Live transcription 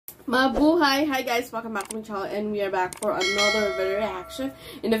Mabuhay! Hi guys! Welcome back to my channel and we are back for another video reaction.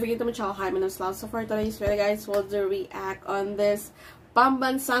 And don't forget to my channel, hi, my name is Lau. So for today's video guys, we'll do react on this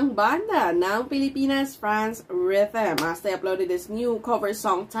pambansang banda ng Pilipinas, franzrhythm, as they uploaded this new cover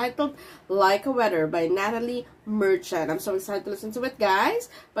song titled Like a Weather by Natalie. I'm so excited to listen to it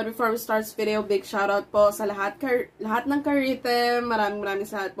guys. But before we start this video, big shout out po sa lahat ng ka-rhythm. Maraming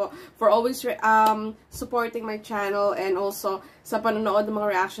salamat po for always supporting my channel and also sa panonood ng mga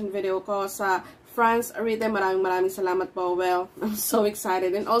reaction video ko sa franzrhythm. Maraming salamat po. Well, I'm so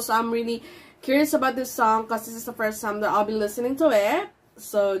excited and also I'm really curious about this song because this is the first time that I'll be listening to it.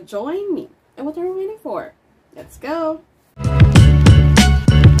 So join me. And what are we waiting for? Let's go.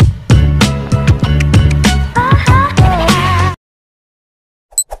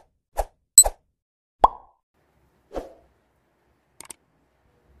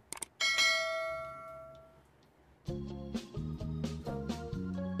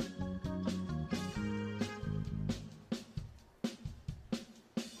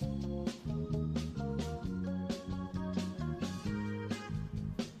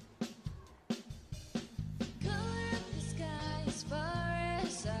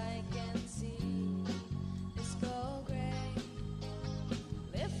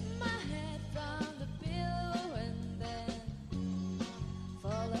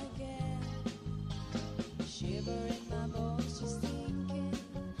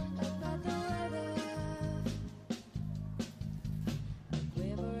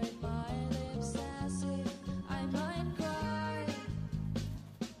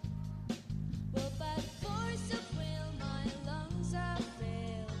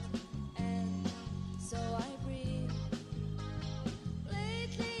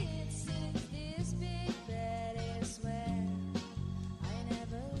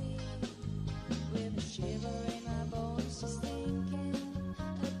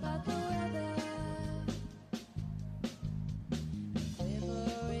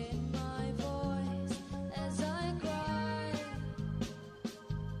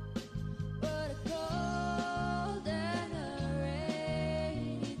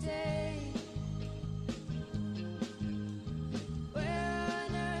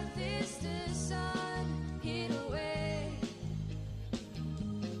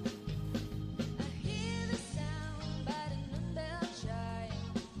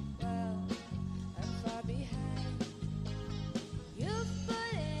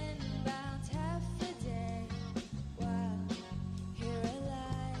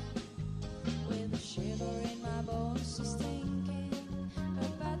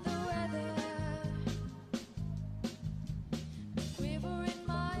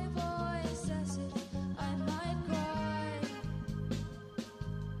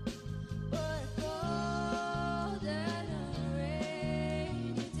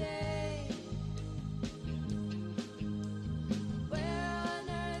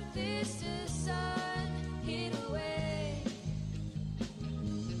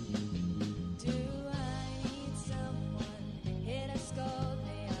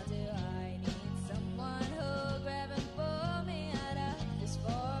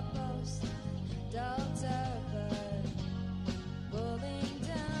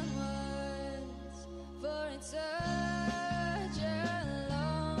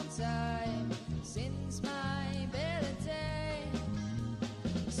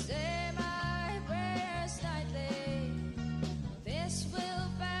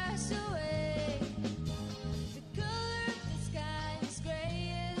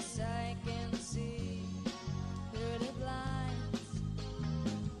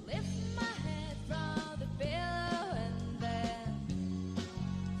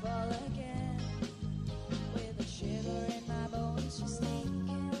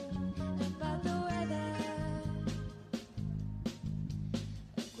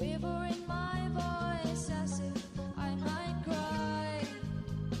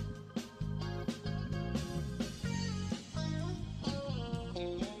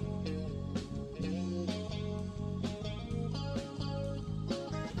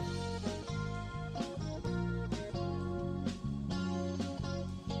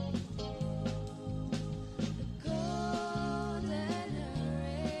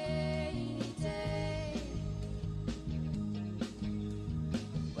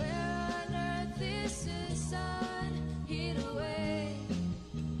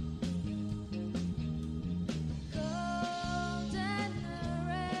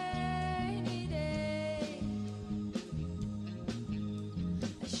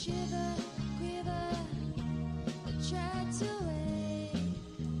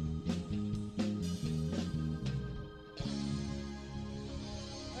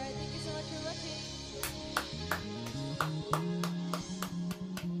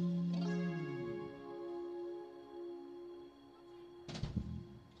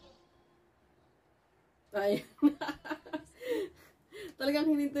 Ay.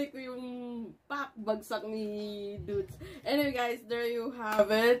 Talagang hinintay ko yung bagsak ni Dudes. Anyway guys, there you have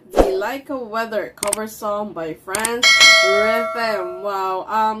it. The Like a Weather cover song by franzrhythm. Wow.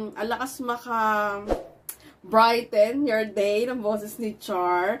 Ang lakas brighten your day ng boses ni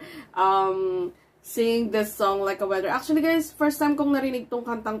Char. Sing this song Like a Weather. Actually guys, first time kong narinig tong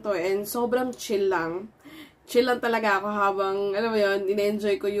kantang to and sobrang chill lang. Chill lang talaga ako habang, alam mo yun,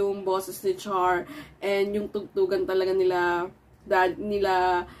 ina-enjoy ko yung boses ni Char and yung tugtugan talaga nila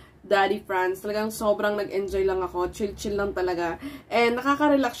Daddy Franz. Talagang sobrang nag-enjoy lang ako. Chill lang talaga. And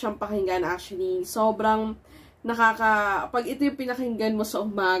nakaka-relax siyang pakinggan actually. Sobrang pag ito yung pinakinggan mo sa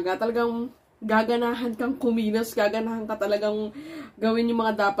umaga, talagang gaganahan kang kumilos, gaganahan ka talagang gawin yung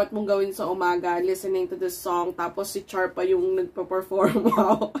mga dapat mong gawin sa umaga, listening to this song. Tapos si Char pa yung nagpa-perform.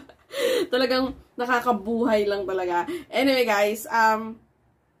 Wow. Talagang nakakabuhay lang talaga. Anyway guys,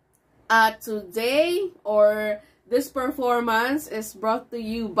 today or this performance is brought to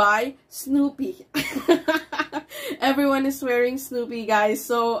you by Snoopy. Everyone is wearing Snoopy guys.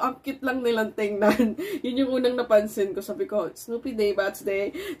 So, ang cute lang nilang tingnan. Yun yung unang napansin ko. Sabi ko, Snoopy Day ba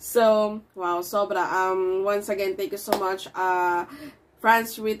today? So, wow, sobra. Once again, thank you so much,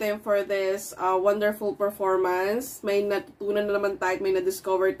 franzrhythm, for this wonderful performance. May natutunan na naman tayo, may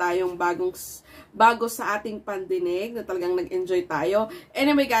na-discover tayong bago sa ating pandinig na talagang nag-enjoy tayo.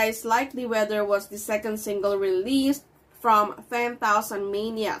 Anyway guys, Like the Weather was the second single released from 10,000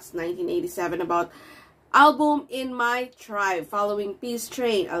 Maniacs 1987 about album In My Tribe, following Peace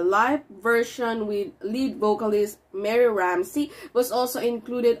Train. A live version with lead vocalist Mary Ramsey was also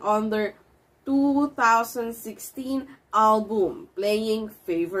included on their 2016 album, Playing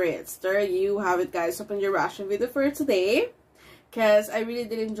Favorites. There you have it guys. Open your reaction video for today, because I really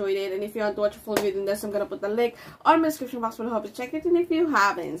did enjoy it. And if you want to watch a full video in this, I'm gonna put the link on my description box below. Hope you check it. And if you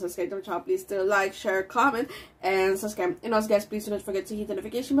haven't subscribed to my channel, please do like, share, comment, and subscribe. And also guys, please do not forget to hit the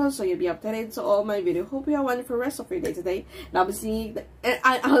notification bell so you'll be updated to all my video. Hope you have a wonderful rest of your day today. And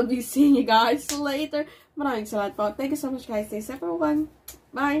I'll be seeing you guys later. Maraming salamat po. Thank you so much guys. Stay safe everyone.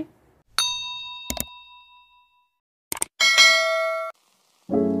 Bye.